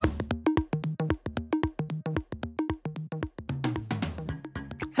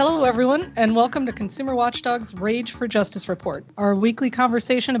Hello, everyone, and welcome to Consumer Watchdog's Rage for Justice Report, our weekly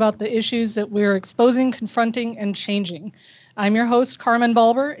conversation about the issues that we're exposing, confronting, and changing. I'm your host, Carmen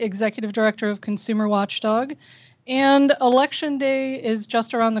Balber, Executive Director of Consumer Watchdog, and Election Day is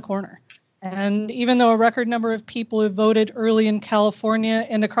just around the corner. And even though a record number of people have voted early in California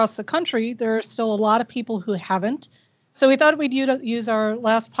and across the country, there are still a lot of people who haven't. So we thought we'd use our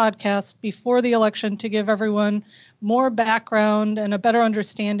last podcast before the election to give everyone more background and a better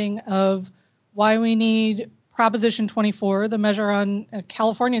understanding of why we need Proposition 24, the measure on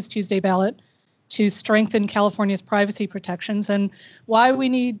California's Tuesday ballot, to strengthen California's privacy protections, and why we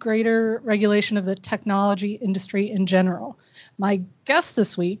need greater regulation of the technology industry in general. My guest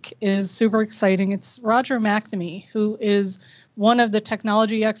this week is super exciting. It's Roger McNamee, who is one of the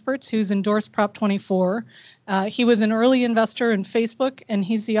technology experts who's endorsed Prop 24. He was an early investor in Facebook, and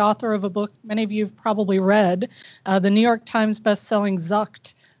he's the author of a book many of you have probably read, the New York Times bestselling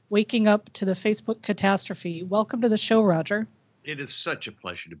Zucked, Waking Up to the Facebook Catastrophe. Welcome to the show, Roger. It is such a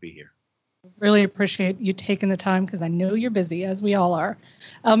pleasure to be here. Really appreciate you taking the time because I know you're busy, as we all are.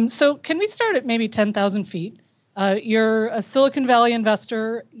 So can we start at maybe 10,000 feet? You're a Silicon Valley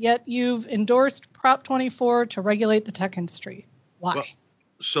investor, yet you've endorsed Prop 24 to regulate the tech industry. Why? Well,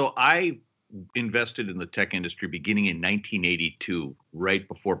 so I invested in the tech industry beginning in 1982, right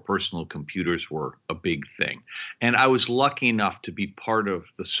before personal computers were a big thing. And I was lucky enough to be part of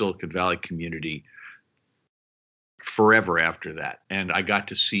the Silicon Valley community forever after that. And I got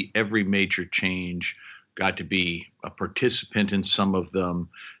to see every major change, got to be a participant in some of them.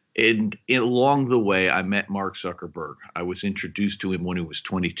 And along the way, I met Mark Zuckerberg. I was introduced to him when he was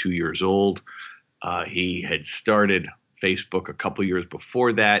 22 years old. He had started Facebook a couple years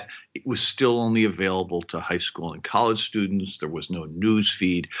before that. It was still only available to high school and college students. There was no news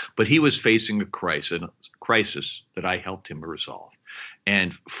feed, but he was facing a crisis that I helped him resolve.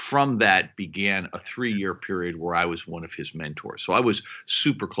 And from that began a 3-year period where I was one of his mentors. So I was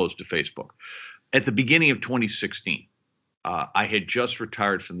super close to Facebook. At the beginning of 2016, I had just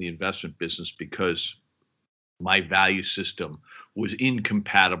retired from the investment business because my value system was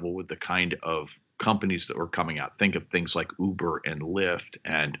incompatible with the kind of companies that were coming out. Think of things like Uber and Lyft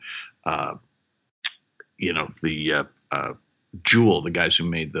and, the Juul, the guys who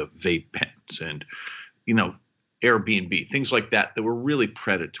made the vape pens, and, Airbnb, things like that were really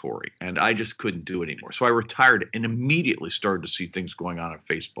predatory, and I just couldn't do it anymore. So I retired and immediately started to see things going on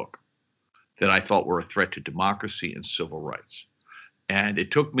Facebook that I thought were a threat to democracy and civil rights. And it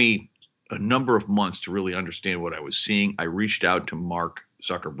took me a number of months to really understand what I was seeing. I reached out to Mark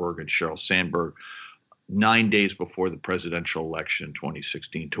Zuckerberg and Sheryl Sandberg 9 days before the presidential election in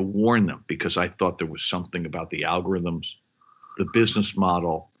 2016 to warn them, because I thought there was something about the algorithms, the business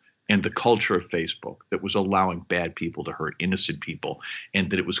model, and the culture of Facebook that was allowing bad people to hurt innocent people, and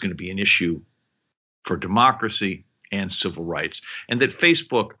that it was going to be an issue for democracy and civil rights, and that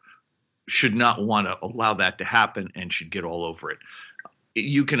Facebook should not want to allow that to happen and should get all over it.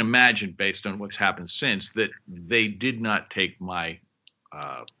 You can imagine, based on what's happened since, that they did not take my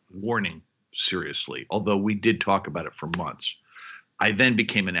warning seriously, although we did talk about it for months. I then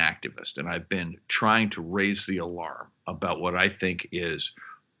became an activist, and I've been trying to raise the alarm about what I think is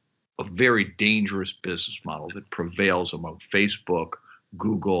a very dangerous business model that prevails among Facebook,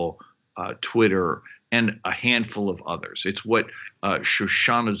 Google, Twitter, and a handful of others. It's what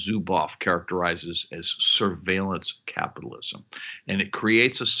Shoshana Zuboff characterizes as surveillance capitalism. And it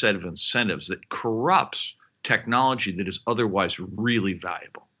creates a set of incentives that corrupts technology that is otherwise really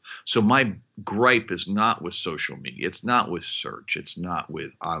valuable. So my gripe is not with social media. It's not with search. It's not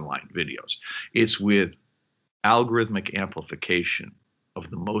with online videos. It's with algorithmic amplification of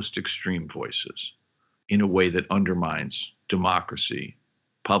the most extreme voices in a way that undermines democracy,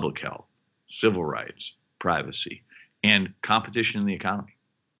 public health, civil rights, privacy, and competition in the economy.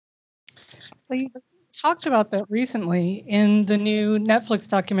 So you talked about that recently in the new Netflix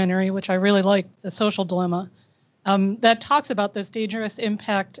documentary, which I really like, The Social Dilemma, that talks about this dangerous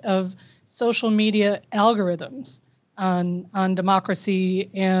impact of social media algorithms on democracy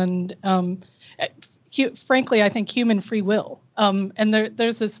and frankly, I think human free will. And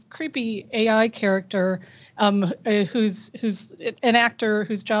there's this creepy AI character who's an actor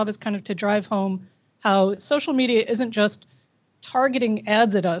whose job is kind of to drive home how social media isn't just targeting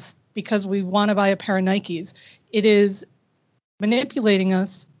ads at us because we want to buy a pair of Nikes. It is manipulating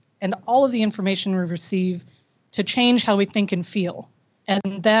us and all of the information we receive to change how we think and feel.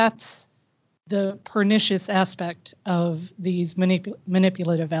 And that's the pernicious aspect of these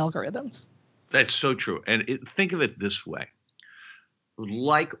manipulative algorithms. That's so true. And think of it this way.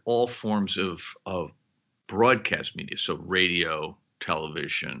 Like all forms of broadcast media, so radio,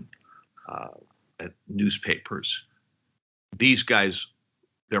 television, at newspapers, these guys,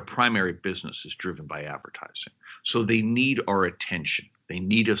 their primary business is driven by advertising. So they need our attention. They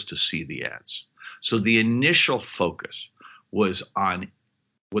need us to see the ads. So the initial focus was on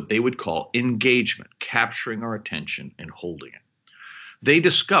what they would call engagement, capturing our attention and holding it. They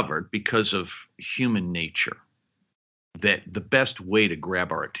discovered, because of human nature, that the best way to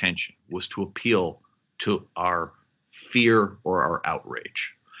grab our attention was to appeal to our fear or our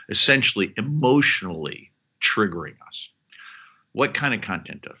outrage, essentially emotionally triggering us. What kind of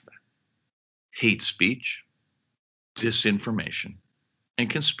content does that? Hate speech, disinformation, and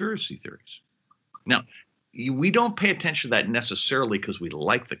conspiracy theories. Now, we don't pay attention to that necessarily because we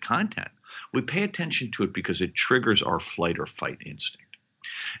like the content. We pay attention to it because it triggers our flight or fight instinct.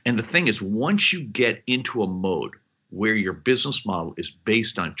 And the thing is, once you get into a mode where your business model is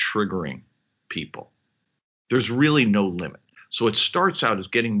based on triggering people, there's really no limit. So it starts out as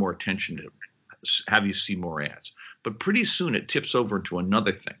getting more attention to have you see more ads. But pretty soon it tips over into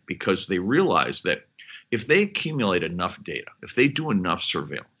another thing, because they realize that if they accumulate enough data, if they do enough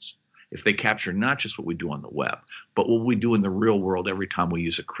surveillance, if they capture not just what we do on the web, but what we do in the real world every time we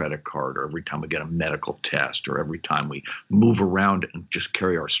use a credit card, or every time we get a medical test, or every time we move around and just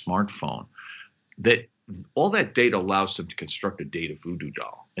carry our smartphone, that all that data allows them to construct a data voodoo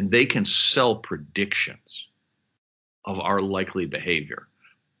doll, and they can sell predictions of our likely behavior.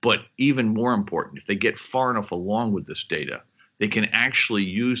 But even more important, if they get far enough along with this data, they can actually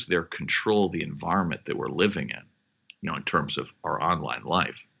use their control of the environment that we're living in, in terms of our online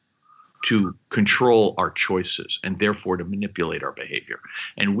life, to control our choices and therefore to manipulate our behavior.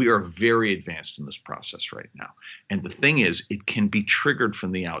 And we are very advanced in this process right now. And the thing is, it can be triggered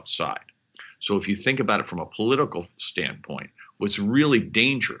from the outside. So if you think about it from a political standpoint, what's really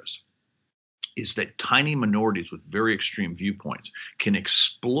dangerous is that tiny minorities with very extreme viewpoints can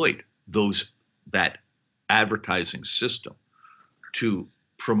exploit that advertising system to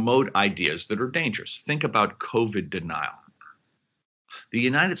promote ideas that are dangerous. Think about COVID denial. The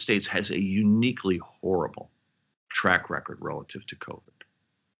United States has a uniquely horrible track record relative to COVID.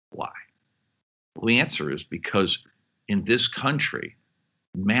 Why? Well, the answer is because in this country,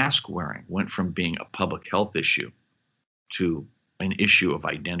 mask wearing went from being a public health issue to an issue of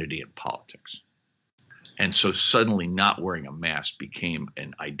identity and politics. And so suddenly not wearing a mask became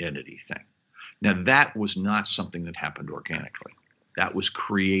an identity thing. Now, that was not something that happened organically. That was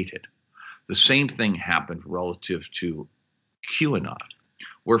created. The same thing happened relative to QAnon,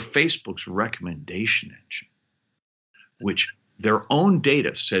 where Facebook's recommendation engine, which their own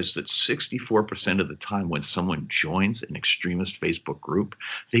data says that 64% of the time when someone joins an extremist Facebook group,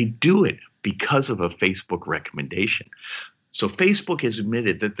 they do it because of a Facebook recommendation. So Facebook has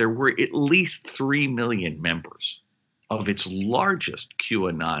admitted that there were at least 3 million members of its largest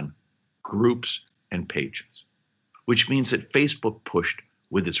QAnon groups and pages, which means that Facebook pushed,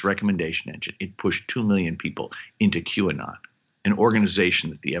 with its recommendation engine, it pushed 2 million people into QAnon, an organization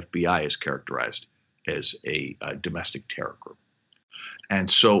that the FBI has characterized as a domestic terror group.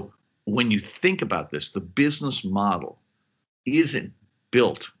 And so when you think about this, the business model isn't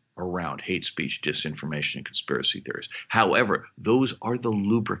built around hate speech, disinformation, and conspiracy theories. However, those are the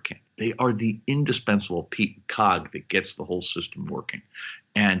lubricant. They are the indispensable cog that gets the whole system working.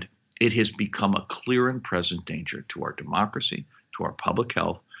 And it has become a clear and present danger to our democracy, to our public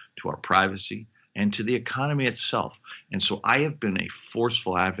health, to our privacy, and to the economy itself. And so I have been a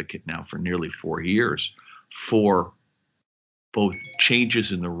forceful advocate now for nearly 4 years for both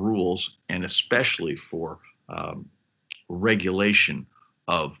changes in the rules and especially for regulation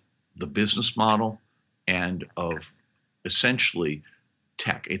of the business model and of essentially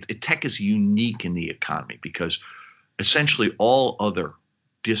tech. Tech is unique in the economy because essentially all other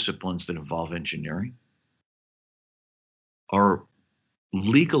disciplines that involve engineering are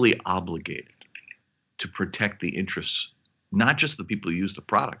legally obligated to protect the interests, not just the people who use the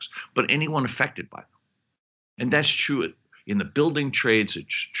products, but anyone affected by them. And that's true in the building trades,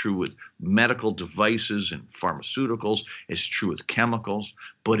 it's true with medical devices and pharmaceuticals, it's true with chemicals,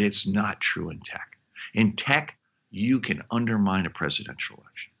 but it's not true in tech. In tech, you can undermine a presidential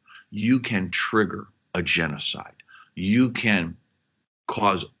election. You can trigger a genocide. You can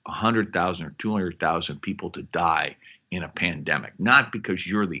cause 100,000 or 200,000 people to die in a pandemic, not because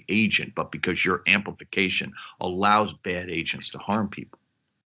you're the agent, but because your amplification allows bad agents to harm people.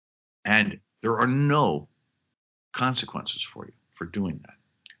 And there are no consequences for you for doing that.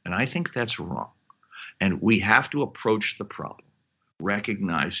 And I think that's wrong. And we have to approach the problem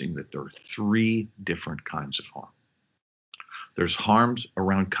recognizing that there are 3 different kinds of harm. There's harms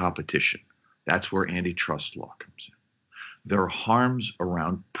around competition. That's where antitrust law comes in. There are harms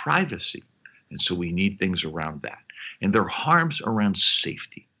around privacy. And so we need things around that. And there are harms around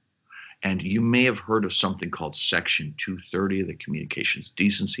safety. And you may have heard of something called Section 230 of the Communications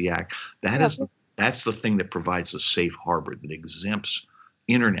Decency Act. That's the thing that provides a safe harbor that exempts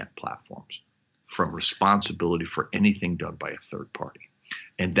internet platforms from responsibility for anything done by a third party.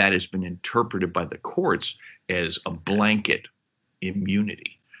 And that has been interpreted by the courts as a blanket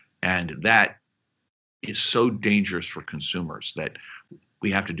immunity. And that is so dangerous for consumers that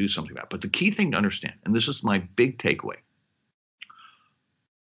we have to do something about it. But the key thing to understand, and this is my big takeaway,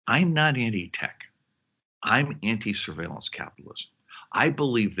 I'm not anti-tech. I'm anti-surveillance capitalism. I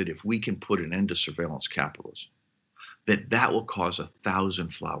believe that if we can put an end to surveillance capitalism, that will cause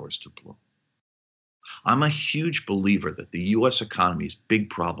 1,000 flowers to bloom. I'm a huge believer that the U.S. economy's big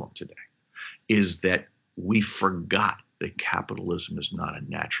problem today is that we forgot that capitalism is not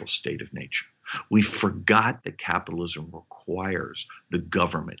a natural state of nature. We forgot that capitalism requires the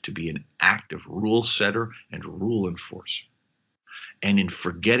government to be an active rule setter and rule enforcer. And in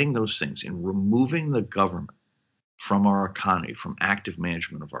forgetting those things, in removing the government from our economy, from active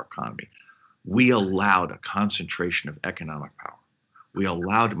management of our economy, we allowed a concentration of economic power. We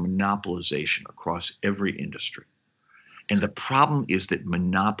allowed monopolization across every industry. And the problem is that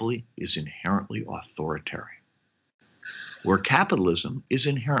monopoly is inherently authoritarian, where capitalism is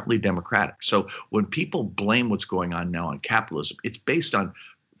inherently democratic. So when people blame what's going on now on capitalism, it's based on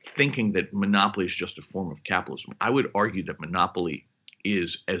thinking that monopoly is just a form of capitalism. I would argue that monopoly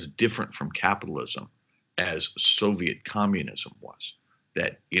is as different from capitalism as Soviet communism was.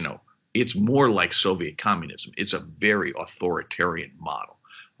 That, it's more like Soviet communism. It's a very authoritarian model,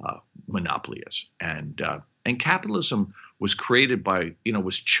 monopoly is. And capitalism was created by,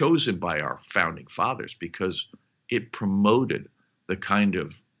 was chosen by our founding fathers because it promoted the kind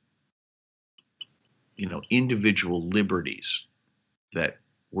of, individual liberties that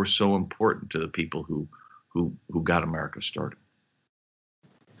were so important to the people who got America started.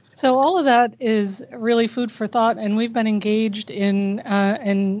 So all of that is really food for thought, and we've been engaged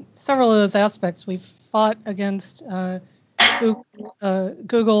in several of those aspects. We've fought against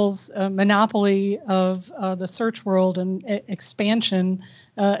Google's monopoly of the search world and expansion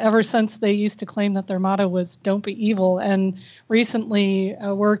ever since they used to claim that their motto was "Don't be evil," and recently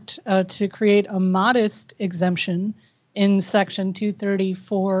worked to create a modest exemption in Section 230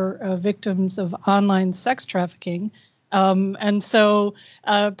 for victims of online sex trafficking. And so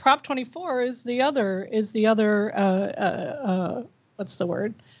Prop 24 is the other what's the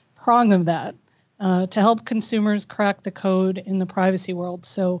word, prong of that, to help consumers crack the code in the privacy world.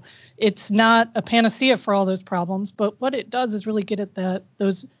 So it's not a panacea for all those problems, but what it does is really get at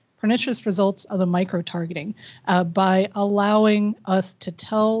those pernicious results of the micro-targeting by allowing us to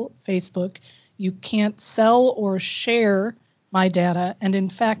tell Facebook, you can't sell or share my data, and in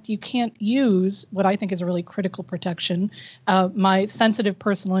fact, you can't use what I think is a really critical protection, my sensitive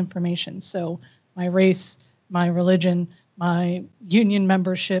personal information. So my race, my religion, my union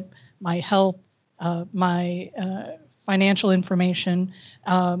membership, my health, my financial information,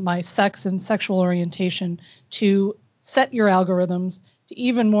 my sex and sexual orientation, to set your algorithms to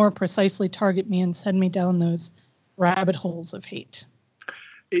even more precisely target me and send me down those rabbit holes of hate.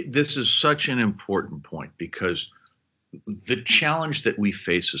 This is such an important point, because the challenge that we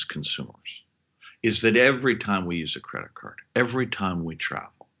face as consumers is that every time we use a credit card, every time we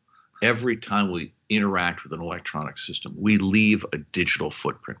travel, every time we interact with an electronic system, we leave a digital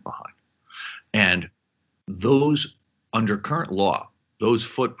footprint behind. And those, under current law, those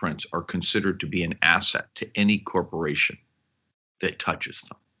footprints are considered to be an asset to any corporation that touches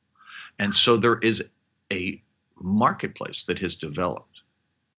them. And so there is a marketplace that has developed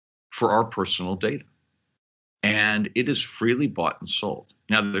for our personal data. And it is freely bought and sold.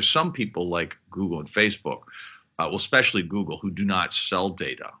 Now, there's some people like Google and Facebook, well, especially Google, who do not sell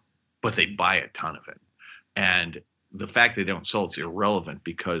data, but they buy a ton of it. And the fact they don't sell it's irrelevant,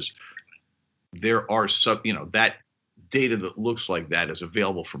 because there are some, that data that looks like that is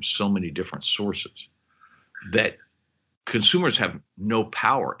available from so many different sources that consumers have no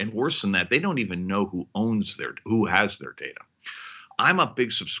power. And worse than that, they don't even know who has their data. I'm a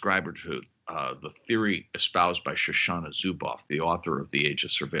big subscriber to the theory espoused by Shoshana Zuboff, the author of The Age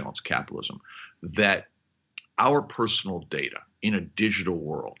of Surveillance Capitalism, that our personal data in a digital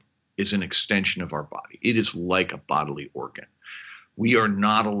world is an extension of our body. It is like a bodily organ. We are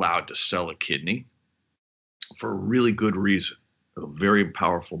not allowed to sell a kidney for a really good reason, a very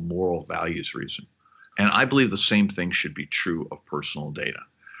powerful moral values reason. And I believe the same thing should be true of personal data.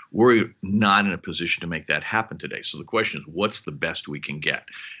 We're not in a position to make that happen today. So the question is, what's the best we can get?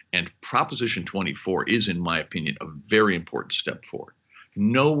 And Proposition 24 is, in my opinion, a very important step forward.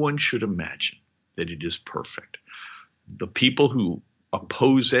 No one should imagine that it is perfect. The people who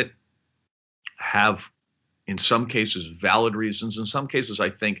oppose it have, in some cases, valid reasons. In some cases, I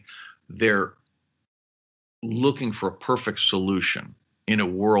think they're looking for a perfect solution in a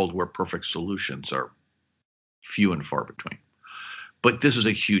world where perfect solutions are few and far between. But this is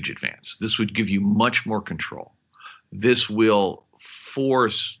a huge advance. This would give you much more control. This will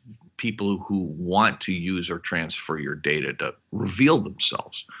force people who want to use or transfer your data to reveal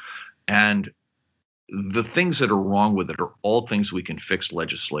themselves. And the things that are wrong with it are all things we can fix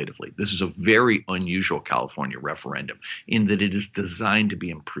legislatively. This is a very unusual California referendum in that it is designed to be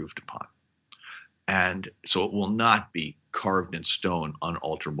improved upon. And so it will not be carved in stone,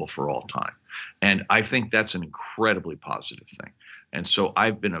 unalterable for all time. And I think that's an incredibly positive thing. And so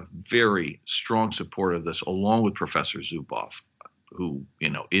I've been a very strong supporter of this, along with Professor Zuboff, who,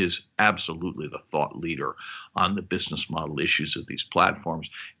 is absolutely the thought leader on the business model issues of these platforms,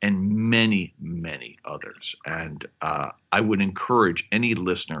 and many, many others. And I would encourage any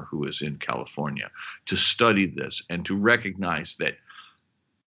listener who is in California to study this and to recognize that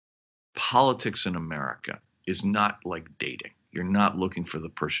politics in America is not like dating. You're not looking for the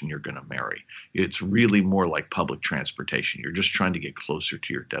person you're going to marry. It's really more like public transportation. You're just trying to get closer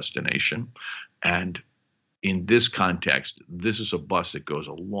to your destination. And in this context, this is a bus that goes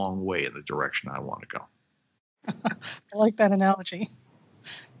a long way in the direction I want to go. I like that analogy.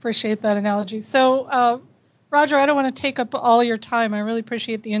 Appreciate that analogy. So, Roger, I don't want to take up all your time. I really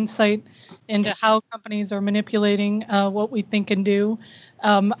appreciate the insight into how companies are manipulating what we think and do.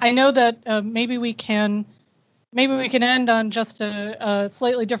 I know that maybe we can end on just a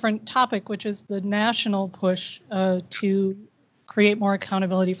slightly different topic, which is the national push to create more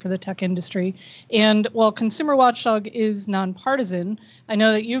accountability for the tech industry. And while Consumer Watchdog is nonpartisan, I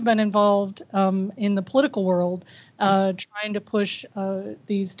know that you've been involved in the political world trying to push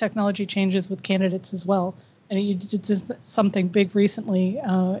these technology changes with candidates as well. And you did something big recently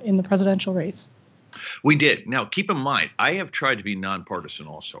in the presidential race. We did. Now, keep in mind, I have tried to be nonpartisan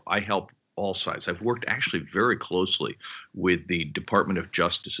also. I help all sides. I've worked actually very closely with the Department of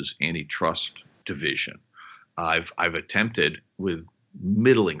Justice's antitrust division. I've attempted with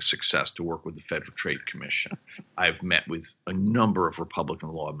middling success to work with the Federal Trade Commission. I've met with a number of Republican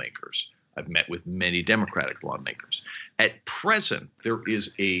lawmakers. I've met with many Democratic lawmakers. At present, there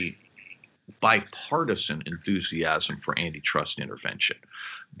is a bipartisan enthusiasm for antitrust intervention.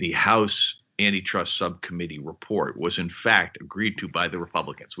 The House Antitrust Subcommittee report was in fact agreed to by the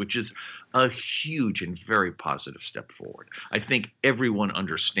Republicans, which is a huge and very positive step forward. I think everyone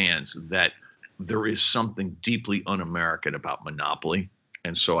understands that there is something deeply un-American about monopoly.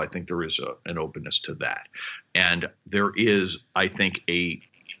 And so I think there is an openness to that. And there is, I think, an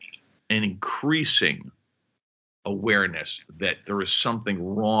increasing awareness that there is something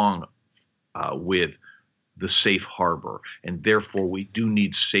wrong with the safe harbor, and therefore we do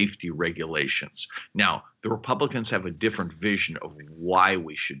need safety regulations. Now, the Republicans have a different vision of why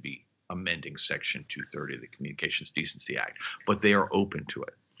we should be amending Section 230 of the Communications Decency Act, but they are open to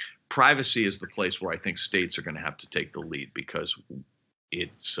it. Privacy is the place where I think states are going to have to take the lead, because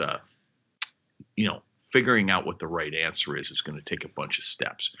it's, figuring out what the right answer is going to take a bunch of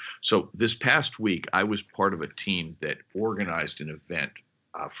steps. So this past week, I was part of a team that organized an event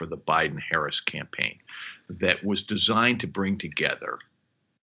for the Biden-Harris campaign that was designed to bring together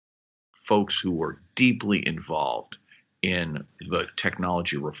folks who were deeply involved in the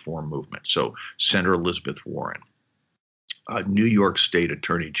technology reform movement. So Senator Elizabeth Warren, New York State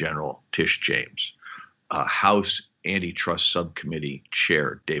Attorney General Tish James, House Antitrust Subcommittee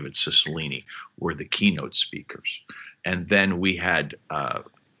Chair David Cicilline were the keynote speakers. And then we had a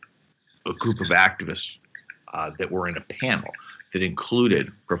group of activists that were in a panel that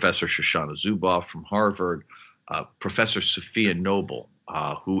included Professor Shoshana Zuboff from Harvard, Professor Sophia Noble,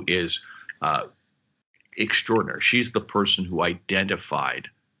 who is extraordinary. She's the person who identified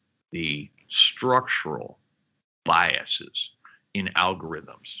the structural biases in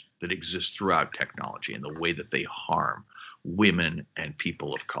algorithms that exist throughout technology and the way that they harm women and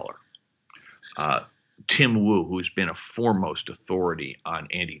people of color. Tim Wu, who's been a foremost authority on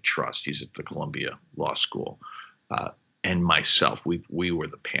antitrust, he's at the Columbia Law School, and myself, we were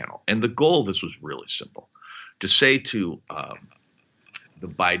the panel. And the goal of this was really simple: to say to the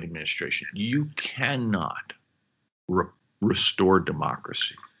Biden administration, you cannot restore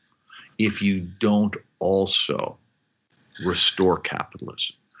democracy if you don't also restore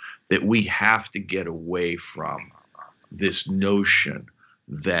capitalism. That we have to get away from this notion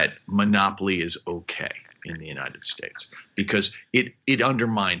that monopoly is okay in the United States because it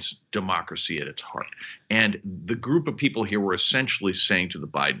undermines democracy at its heart. And the group of people here were essentially saying to the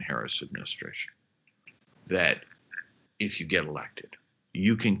Biden-Harris administration that if you get elected,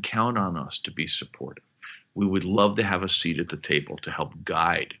 you can count on us to be supportive. We would love to have a seat at the table to help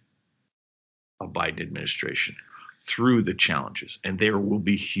guide a Biden administration through the challenges. And there will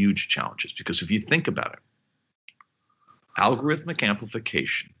be huge challenges because if you think about it, algorithmic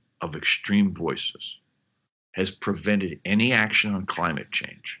amplification of extreme voices has prevented any action on climate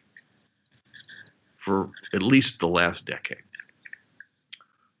change for at least the last decade.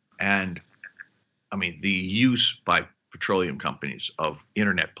 And I mean, the use by petroleum companies of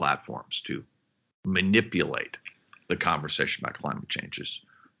internet platforms to manipulate the conversation about climate change is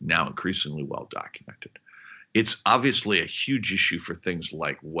now increasingly well documented. It's obviously a huge issue for things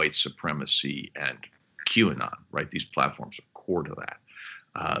like white supremacy and QAnon, right? These platforms are core to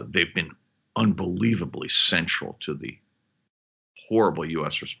that. They've been unbelievably central to the horrible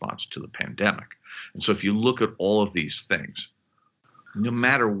U.S. response to the pandemic. And so if you look at all of these things, no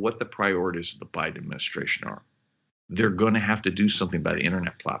matter what the priorities of the Biden administration are, they're going to have to do something about the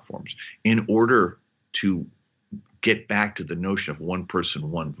internet platforms in order to get back to the notion of one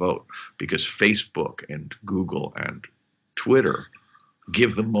person, one vote, because Facebook and Google and Twitter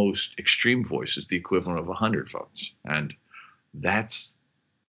give the most extreme voices the equivalent of 100 votes. And that's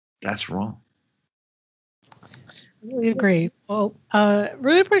wrong. Really agree. Well,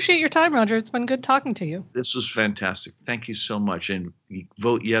 really appreciate your time, Roger. It's been good talking to you. This was fantastic. Thank you so much. And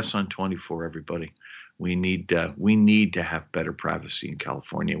vote yes on 24, everybody. We need to have better privacy in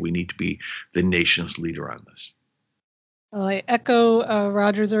California. We need to be the nation's leader on this. Well, I echo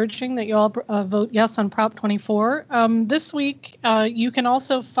Roger's urging that you all vote yes on Prop 24. This week, you can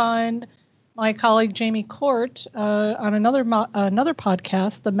also find my colleague Jamie Court on another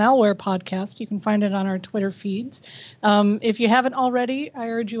podcast, the Malware Podcast. You can find it on our Twitter feeds. If you haven't already, I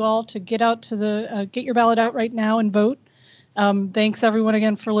urge you all to get your ballot out right now and vote. Thanks everyone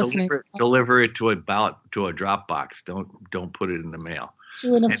again for listening. Deliver it to a ballot, to a Dropbox. Don't put it in the mail.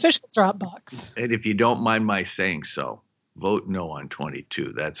 To an official Dropbox. And if you don't mind my saying so, vote no on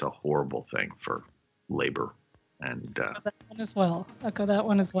 22. That's a horrible thing for labor. And echo that one as well. Echo that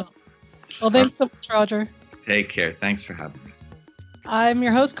one as well. Well, thanks so much, Roger. Take care. Thanks for having me. I'm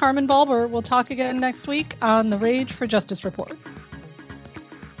your host, Carmen Balber. We'll talk again next week on the Rage for Justice Report.